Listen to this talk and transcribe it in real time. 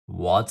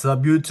What's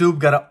up, YouTube?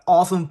 Got an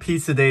awesome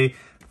piece today.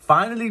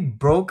 Finally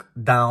broke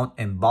down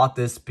and bought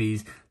this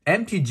piece.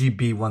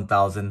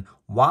 MTG-B1000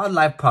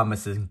 Wildlife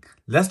Promising.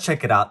 Let's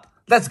check it out.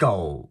 Let's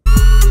go.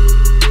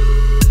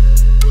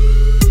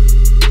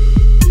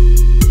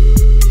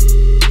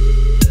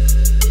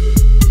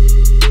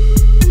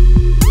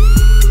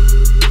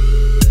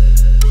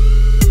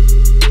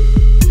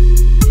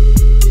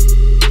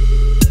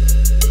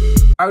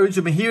 Alright,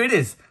 YouTube, and here it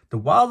is. The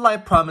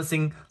Wildlife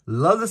Promising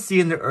Love the Sea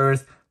and the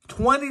Earth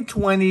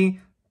 2020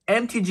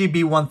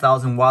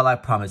 MTG-B1000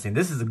 Wildlife Promising.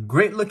 This is a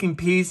great looking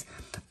piece.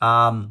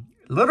 A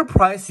little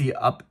pricey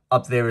up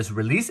there. Is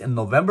released in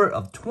November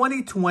of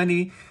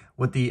 2020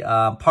 with the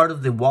part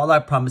of the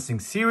Wildlife Promising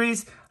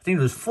series. I think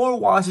there's 4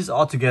 washes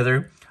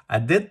altogether. I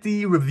did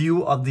the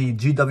review of the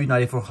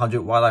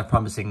GW9400 Wildlife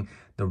Promising,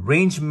 the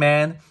Range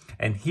Man,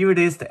 and here it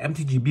is, the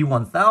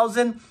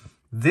MTG-B1000.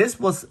 This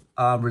was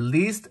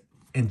released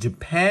in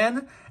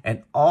Japan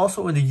and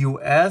also in the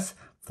US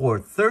for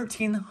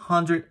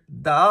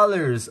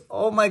 $1,300.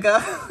 Oh my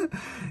god.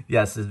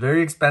 Yes, it's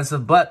very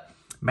expensive, but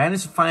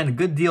managed to find a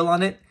good deal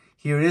on it.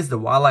 Here it is, the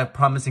Wildlife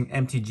Promising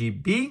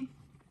MTG-B.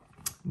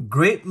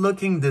 Great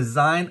looking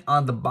design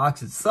on the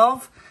box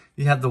itself.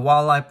 You have the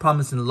Wildlife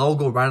Promising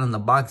logo right on the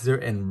box there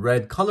in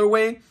red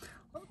colorway.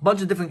 A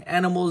bunch of different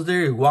animals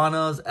there,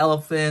 iguanas,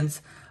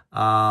 elephants,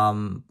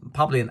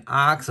 probably an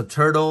ox, a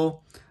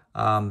turtle.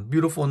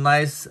 Beautiful,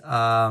 nice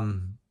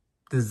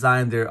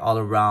design there all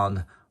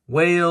around.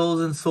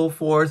 Whales and so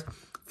forth,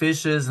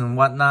 fishes and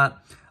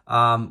whatnot.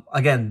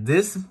 Again,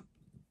 this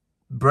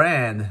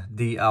brand,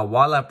 the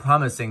Wildlife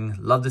Promising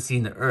Love the Sea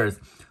and the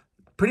Earth,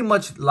 pretty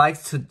much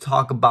likes to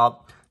talk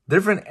about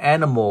different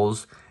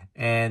animals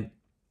and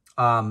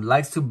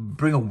likes to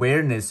bring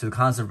awareness to the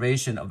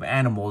conservation of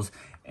animals.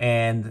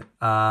 And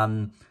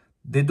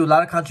they do a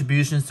lot of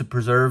contributions to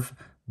preserve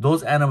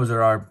those animals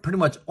that are pretty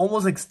much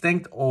almost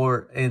extinct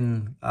or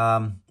in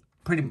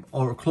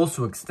or close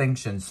to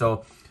extinction.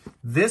 So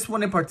this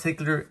one in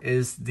particular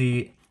is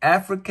the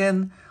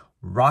African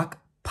rock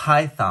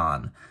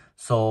python.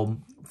 So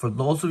for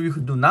those of you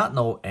who do not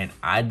know, and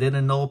I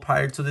didn't know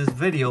prior to this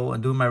video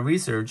and doing my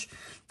research,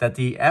 that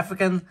the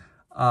African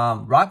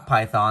rock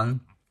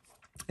python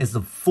is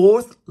the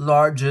 4th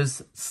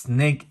largest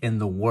snake in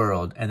the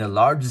world and the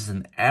largest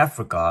in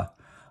Africa.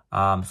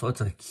 So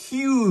it's a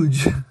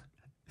huge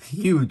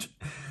huge.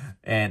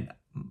 And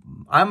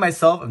I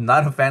myself am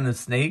not a fan of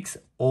snakes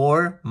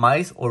or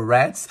mice or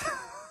rats.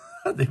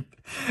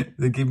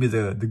 they give me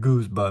the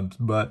goosebumps.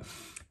 But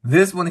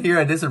this one here,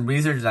 I did some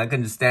research and I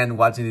couldn't stand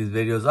watching these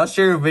videos. I'll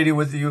share a video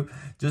with you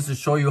just to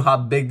show you how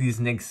big these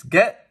snakes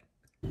get.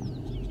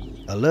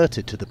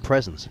 Alerted to the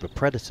presence of a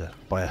predator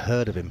by a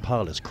herd of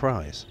impala's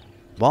cries,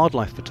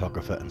 wildlife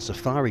photographer and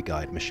safari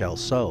guide Michelle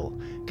Soule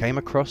came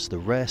across the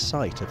rare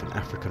sight of an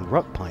African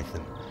rock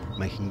python,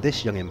 making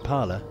this young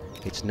impala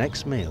its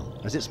next meal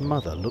as its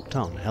mother looked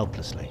on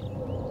helplessly.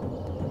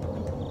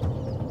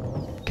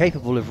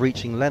 Capable of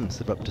reaching lengths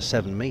of up to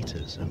 7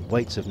 meters and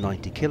weights of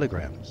 90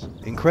 kilograms,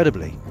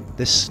 incredibly,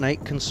 this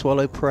snake can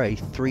swallow prey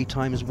 3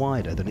 times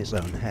wider than its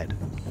own head.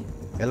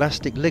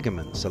 Elastic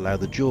ligaments allow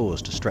the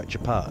jaws to stretch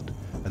apart,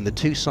 and the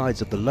 2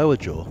 sides of the lower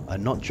jaw are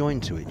not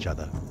joined to each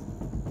other.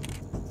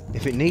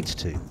 If it needs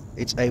to,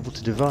 it's able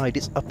to divide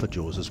its upper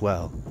jaws as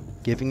well,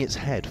 giving its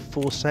head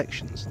 4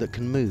 sections that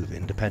can move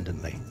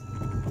independently.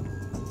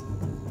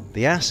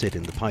 The acid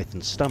in the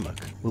python's stomach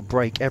will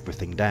break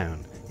everything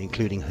down,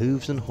 including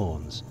hooves and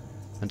horns,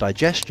 and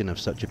digestion of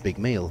such a big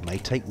meal may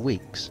take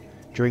weeks,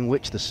 during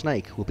which the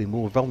snake will be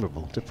more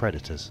vulnerable to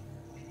predators.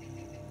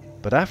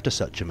 But after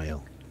such a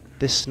meal,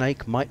 this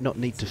snake might not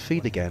need to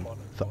feed again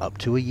for up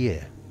to a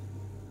year.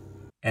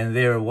 And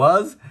there it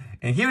was.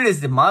 And here it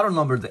is, the model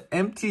number, the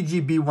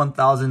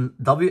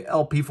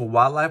MTG-B1000WLP for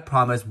Wildlife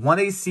Promise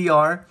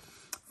 1ACR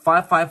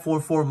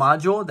 5544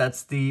 module.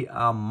 That's the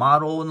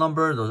model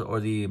number or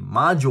the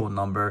module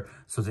number.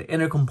 So the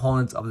inner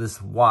components of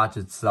this watch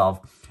itself.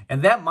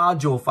 And that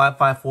module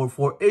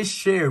 5544 is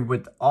shared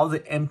with all the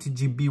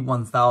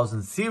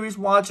MTG-B1000 series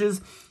watches.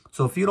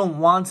 So if you don't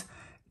want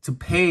to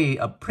pay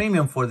a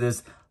premium for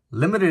this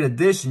limited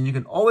edition, you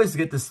can always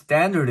get the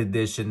standard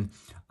edition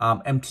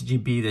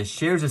MTGB that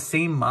shares the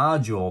same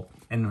module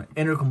and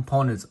inner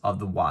components of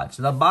the watch.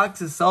 And the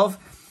box itself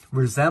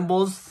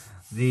resembles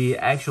the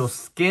actual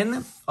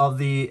skin of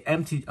the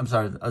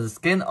the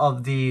skin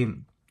of the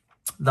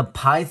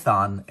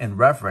python in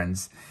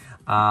reference.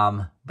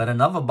 But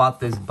enough about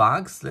this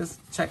box. Let's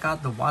check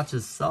out the watch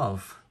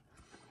itself.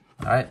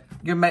 All right,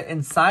 you're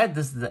inside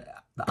this. The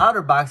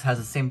outer box has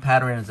the same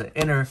pattern as the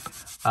inner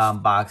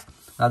box.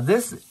 Now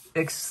this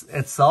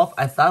itself,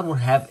 I thought would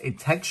have a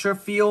texture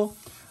feel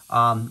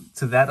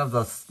to that of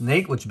the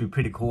snake, which would be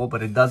pretty cool,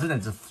 but it doesn't.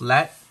 It's a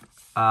flat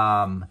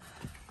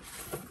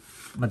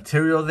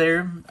material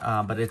there,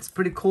 but it's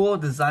pretty cool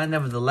design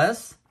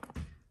nevertheless.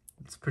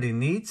 It's pretty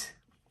neat.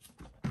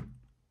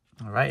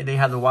 All right, they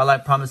have the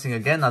Wildlife Promising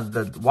again. Now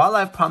the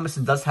Wildlife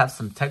Promising does have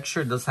some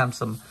texture, does have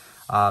some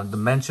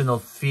dimensional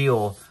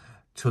feel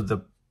to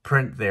the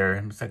print there.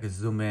 Let me see if I can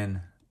zoom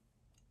in.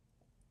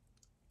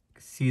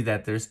 see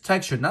that there's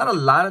texture. Not a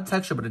lot of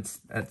texture, but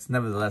it's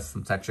nevertheless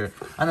some texture.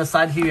 On the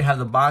side here, you have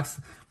the box,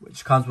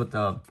 which comes with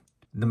the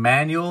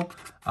manual,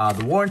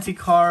 the warranty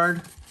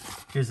card.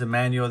 Here's the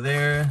manual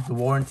there, the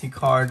warranty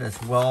card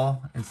as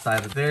well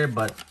inside of there,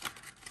 but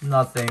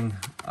nothing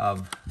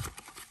of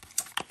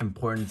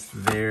importance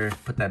there.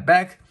 Put that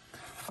back.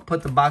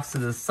 Put the box to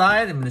the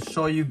side. I'm going to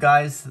show you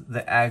guys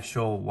the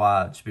actual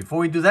watch. Before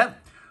we do that,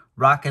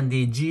 rocking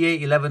the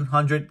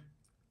GA1100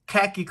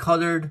 khaki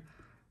colored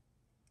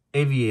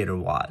aviator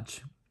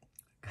watch.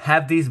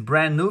 Have these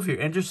brand new. If you're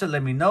interested,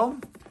 let me know.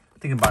 I'm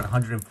thinking about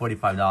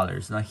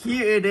 $145. Now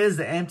here it is,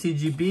 the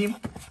MTGB.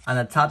 On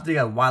the top they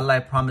got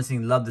wildlife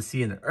promising love the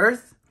sea and the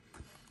earth.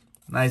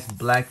 Nice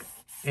black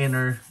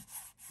inner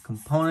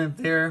component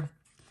there.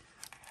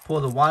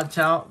 Pull the watch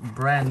out,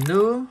 brand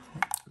new.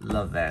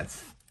 Love that.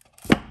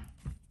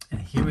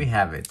 And here we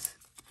have it.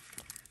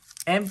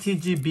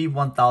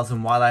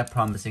 MTG-B1000 wildlife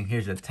promising.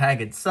 Here's the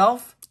tag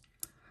itself.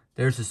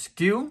 There's a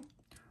SKU.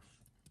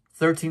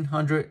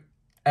 1300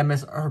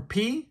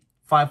 MSRP.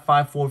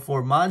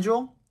 5544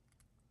 module.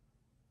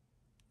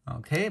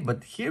 Okay,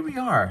 but here we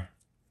are.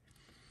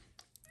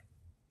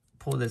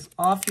 Pull this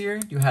off here.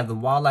 You have the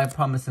wildlife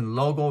promising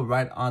logo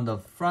right on the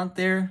front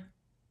there.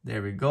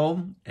 There we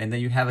go. And then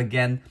you have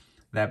again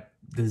that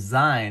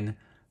design,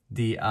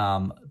 the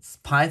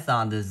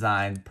Python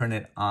design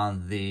printed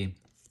on the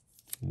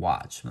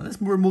watch. Now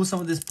let's remove some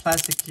of this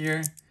plastic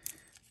here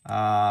so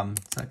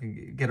I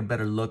can get a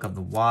better look of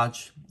the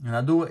watch. And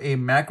I'll do a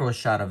macro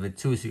shot of it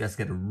too so you guys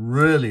get a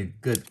really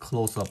good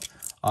close-up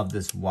of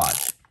this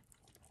watch.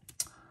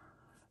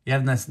 You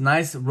have this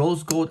nice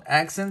rose gold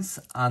accents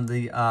on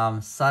the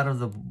side of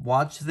the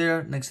watch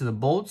there next to the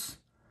bolts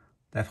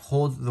that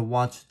hold the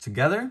watch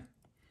together.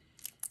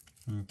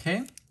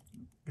 Okay,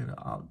 get it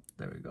out.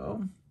 There we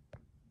go.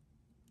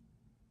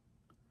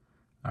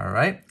 All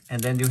right,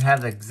 and then you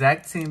have the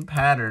exact same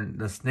pattern,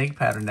 the snake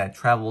pattern that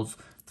travels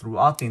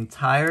throughout the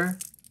entire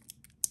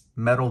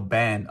metal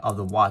band of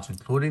the watch,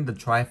 including the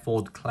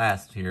trifold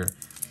clasp here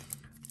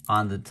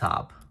on the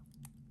top.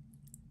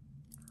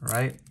 All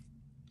right.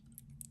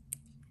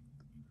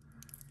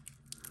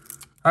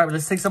 All right,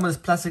 let's take some of this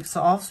plastic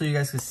off so you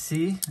guys can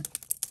see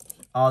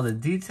all the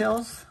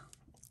details.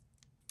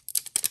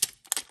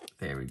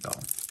 There we go.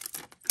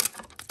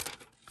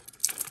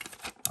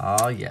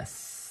 Oh,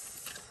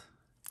 yes.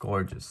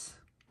 Gorgeous.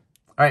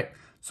 All right,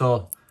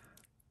 so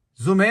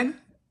zoom in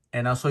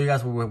and I'll show you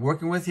guys what we're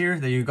working with here.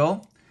 There you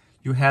go.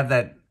 You have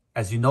that,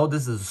 as you know,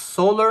 this is a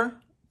solar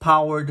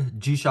powered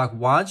G-Shock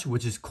watch,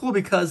 which is cool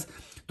because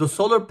the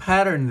solar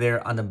pattern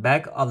there on the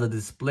back of the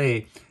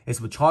display is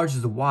what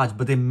charges the watch,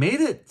 but they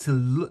made it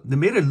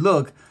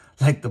look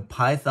like the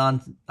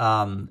Python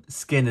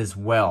skin as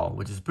well,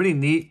 which is pretty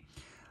neat.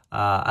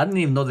 I didn't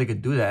even know they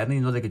could do that. I didn't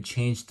even know they could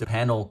change the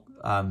panel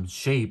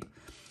shape.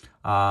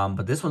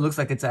 But this one looks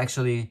like it's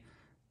actually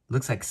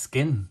looks like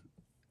skin,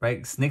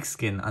 right? Snake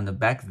skin on the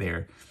back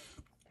there.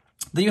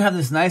 Then you have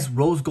this nice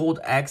rose gold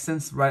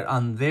accents right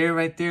on there,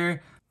 right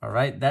there. All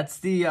right, that's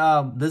the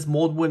this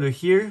mold window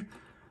here.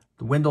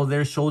 The window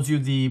there shows you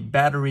the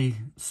battery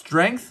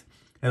strength.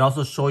 It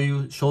also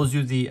shows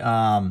you the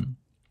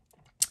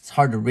it's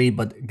hard to read,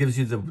 but it gives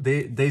you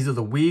the days of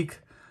the week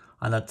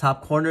on the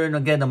top corner. And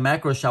again, the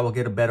macro shot will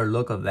get a better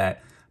look of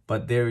that.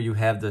 But there you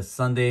have the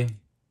Sunday,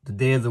 the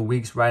day of the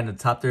weeks right in the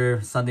top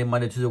there. Sunday,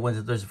 Monday, Tuesday,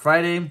 Wednesday, Thursday,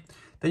 Friday.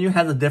 Then you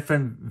have the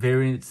different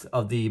variants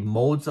of the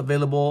modes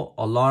available: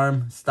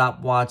 alarm,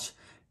 stopwatch,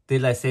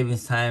 daylight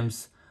savings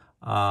times,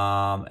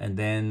 and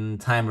then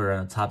timer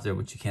on the top there,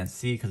 which you can't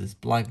see because it's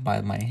blocked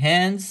by my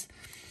hands.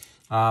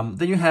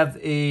 Then you have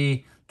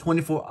a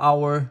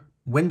 24-hour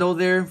window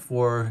there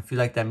for if you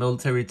like that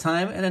military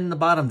time. And then in the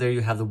bottom there,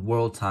 you have the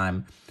world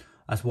time,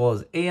 as well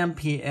as AM,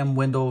 PM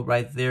window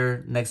right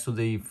there next to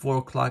the 4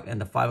 o'clock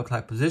and the 5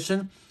 o'clock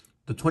position.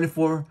 The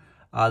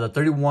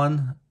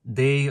 31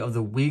 day of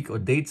the week or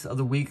dates of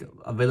the week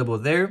available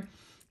there.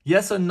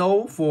 Yes or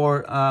no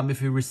for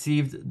if you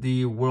received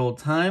the world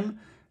time,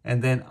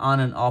 and then on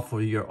and off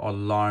for your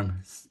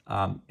alarm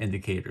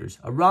indicators.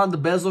 Around the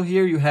bezel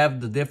here, you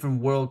have the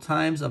different world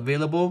times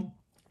available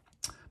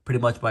pretty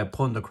much by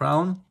pulling the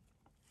crown.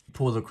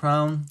 Pull the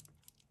crown,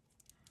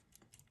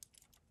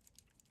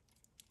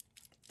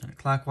 turn it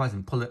clockwise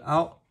and pull it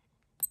out.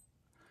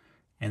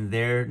 And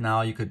there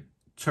now you could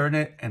turn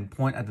it and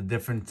point at the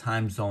different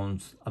time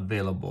zones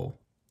available.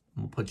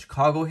 I'm gonna put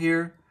Chicago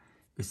here.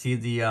 You see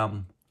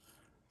the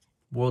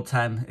world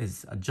time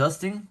is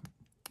adjusting.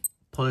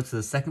 Pull it to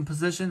the second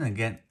position.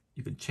 Again,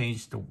 you could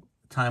change the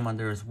time on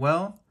there as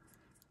well.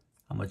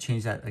 I'm gonna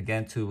change that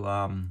again to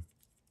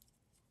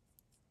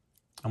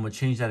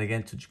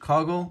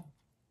Chicago.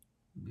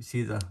 You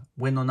see the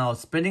window now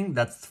spinning.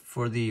 That's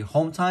for the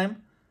home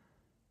time.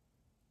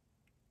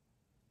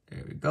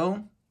 There we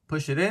go.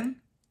 Push it in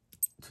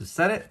to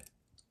set it.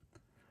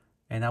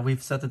 And now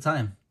we've set the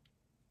time.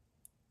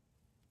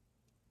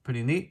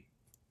 Pretty neat.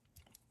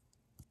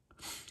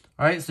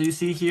 All right, so you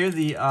see here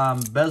the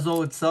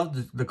bezel itself,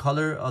 the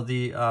color of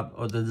the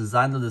or the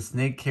design of the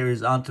snake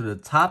carries on to the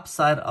top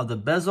side of the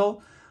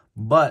bezel,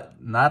 but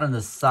not on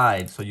the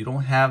side. So you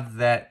don't have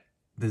that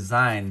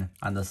design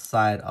on the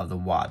side of the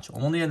watch.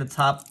 Only in the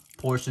top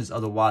portions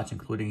of the watch,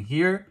 including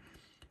here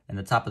and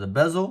the top of the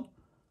bezel,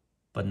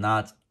 but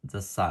not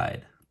the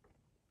side.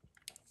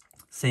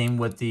 Same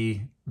with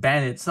the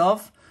band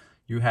itself.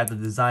 You have the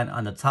design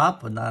on the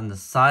top, but not on the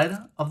side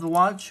of the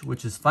watch,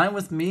 which is fine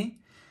with me.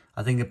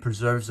 I think it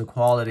preserves the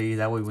quality.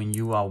 That way when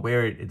you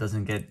wear it, it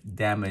doesn't get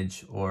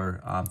damaged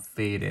or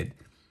faded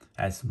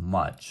as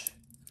much.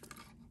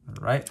 All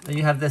right, then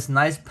you have this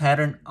nice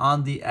pattern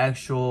on the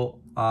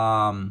actual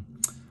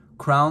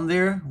crown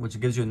there, which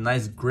gives you a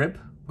nice grip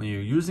when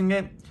you're using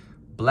it.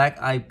 Black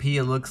IP,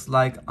 it looks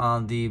like,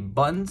 on the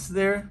buttons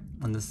there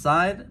on the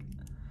side.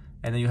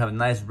 And then you have a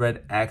nice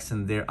red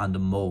accent there on the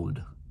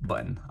mode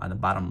button on the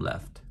bottom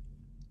left.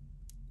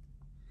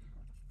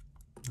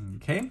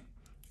 Okay.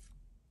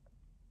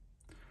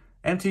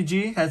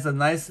 MTG has a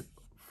nice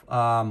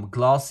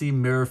glossy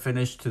mirror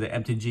finish to the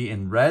MTG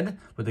in red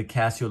with the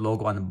Casio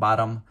logo on the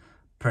bottom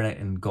printed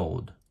in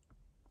gold.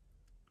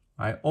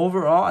 All right.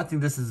 Overall, I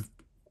think this is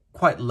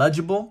quite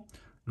legible.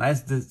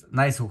 Nice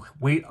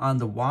weight on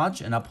the watch,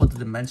 and I'll put the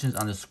dimensions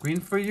on the screen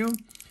for you.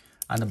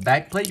 On the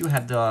back plate, you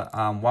have the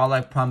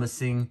Wildlife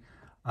Promising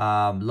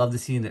Love the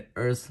Sea in the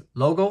Earth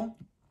logo.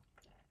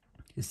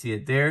 You see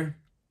it there.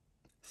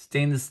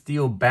 Stainless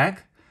steel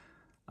back.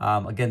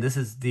 Again, this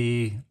is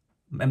the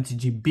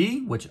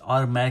MTG-B, which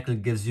automatically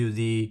gives you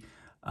the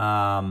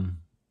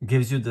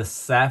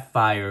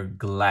sapphire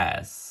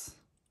glass.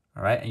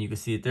 All right, and you can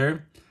see it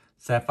there.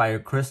 Sapphire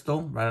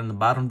crystal right on the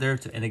bottom there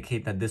to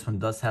indicate that this one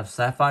does have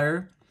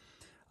sapphire.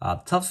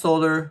 Tough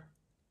solder,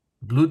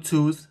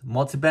 Bluetooth,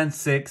 multiband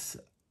 6,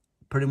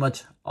 pretty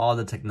much all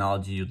the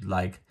technology you'd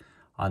like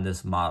on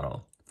this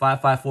model.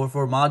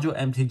 5544 module,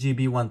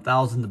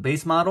 MTG-B1000, the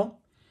base model.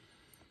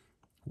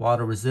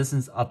 Water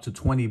resistance up to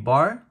 20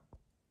 bar.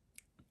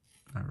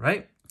 All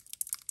right.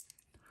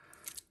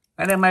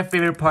 And then my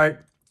favorite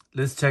part,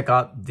 let's check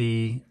out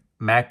the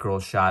macro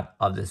shot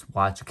of this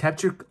watch to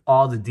capture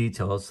all the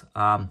details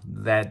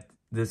that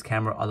this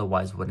camera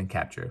otherwise wouldn't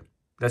capture.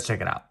 Let's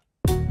check it out.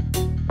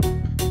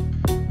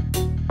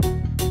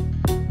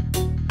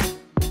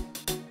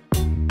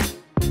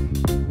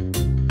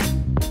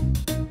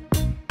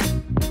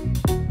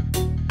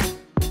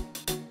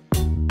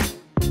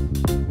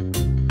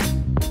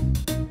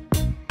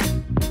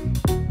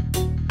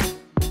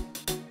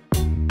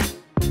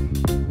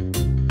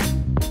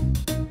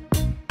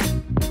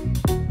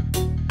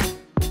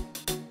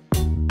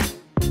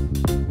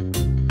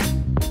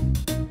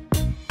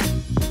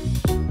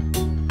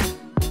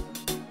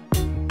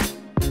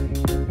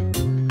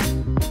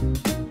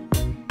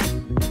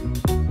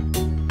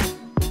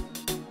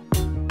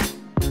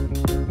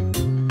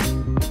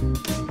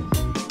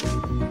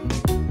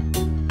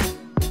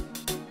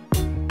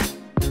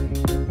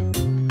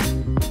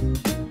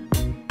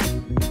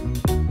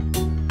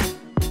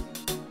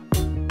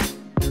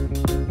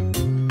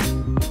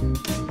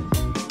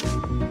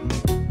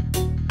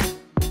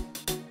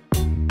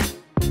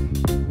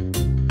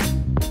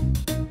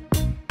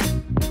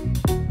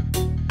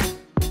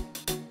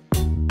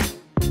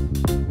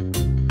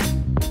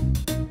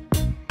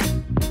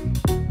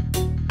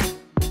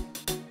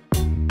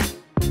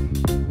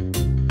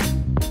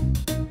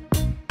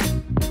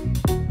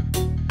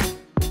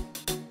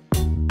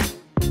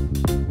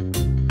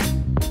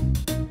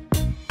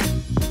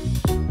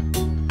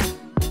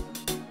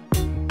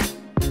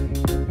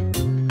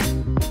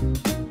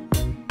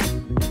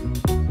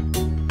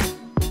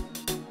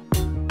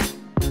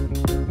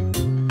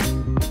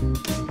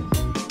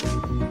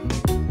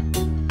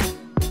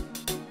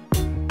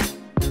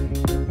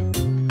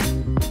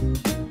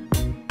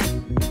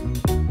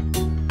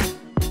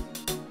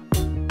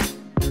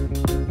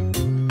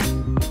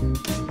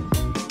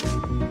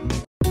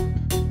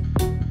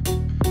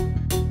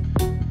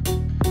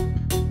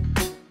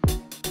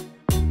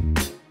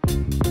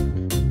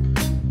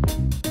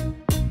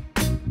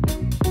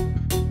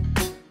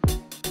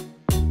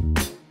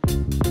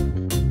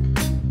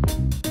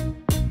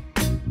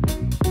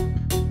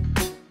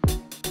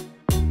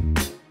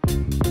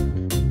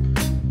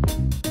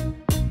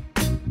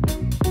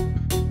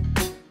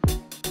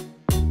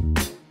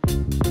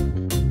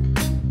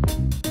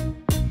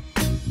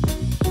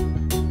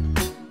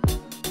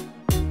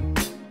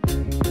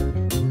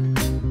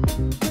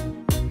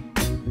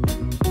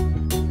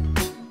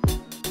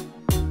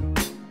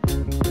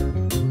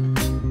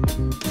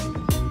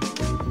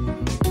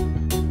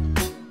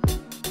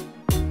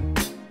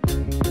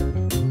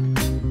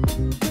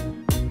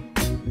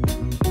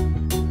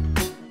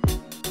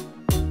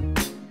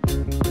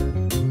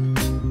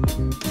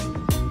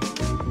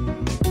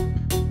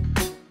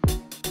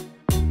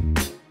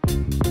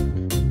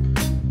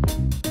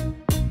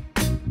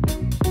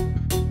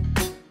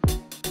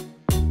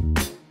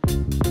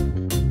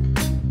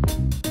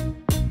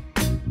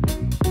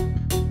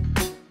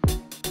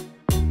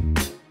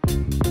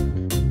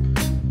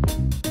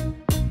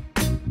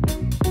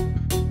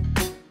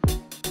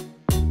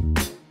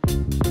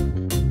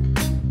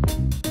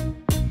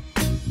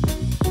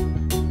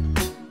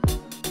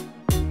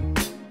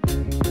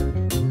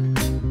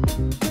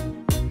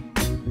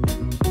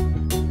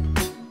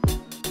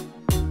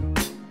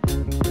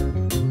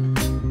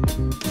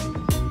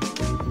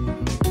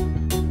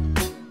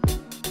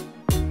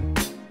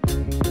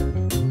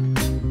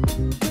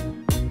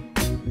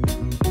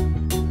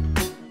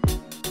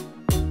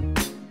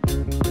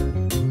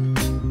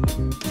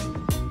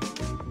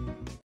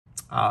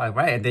 All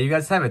right, and there you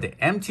guys have it. The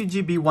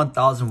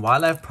MTG-B1000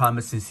 Wildlife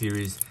Promising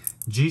Series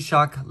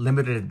G-Shock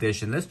Limited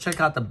Edition. Let's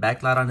check out the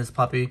backlight on this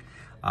puppy.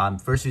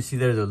 First, you see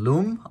there's a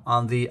loom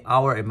on the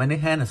hour and minute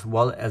hand, as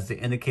well as the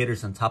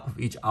indicators on top of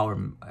each hour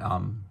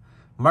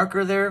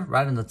marker there.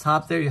 Right on the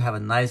top there, you have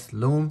a nice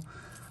loom.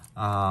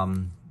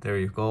 There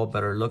you go.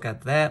 Better look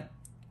at that.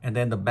 And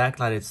then the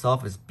backlight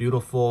itself is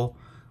beautiful,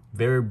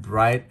 very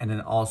bright, and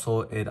then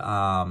also it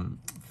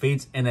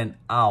fades in and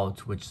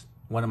out, which is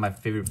one of my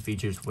favorite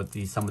features with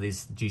some of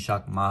these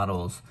G-Shock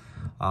models.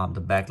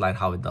 The backlight,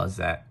 how it does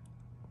that.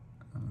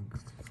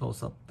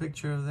 Close up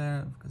picture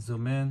there.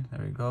 Zoom in.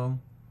 There we go.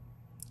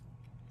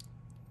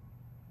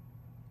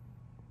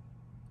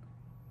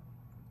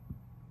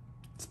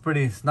 It's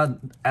pretty. It's not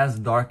as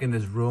dark in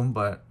this room,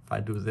 but if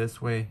I do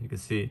this way, you can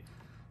see,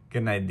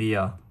 get an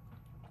idea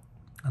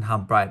on how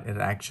bright it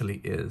actually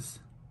is.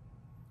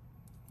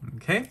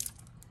 Okay.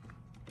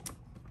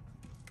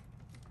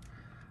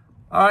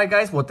 All right,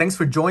 guys. Well, thanks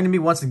for joining me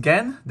once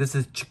again. This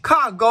is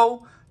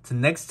Chicago. Till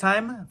next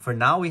time. For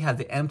now, we have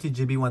the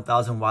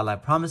MTG-B1000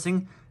 Wildlife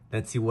Promising.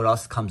 Let's see what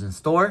else comes in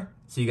store.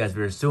 See you guys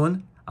very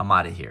soon. I'm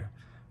out of here.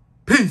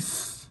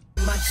 Peace.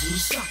 My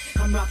G-Shock,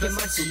 I'm rocking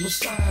my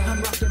G-Shock,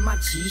 I'm rocking my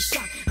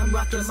G-Shock, I'm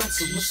rocking my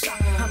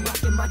G-Shock, I'm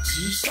rocking my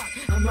G-Shock,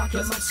 I'm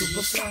rocking my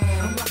G-Shock,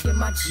 I'm rocking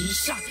my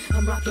G-Shock,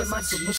 I'm rocking my G-Shock.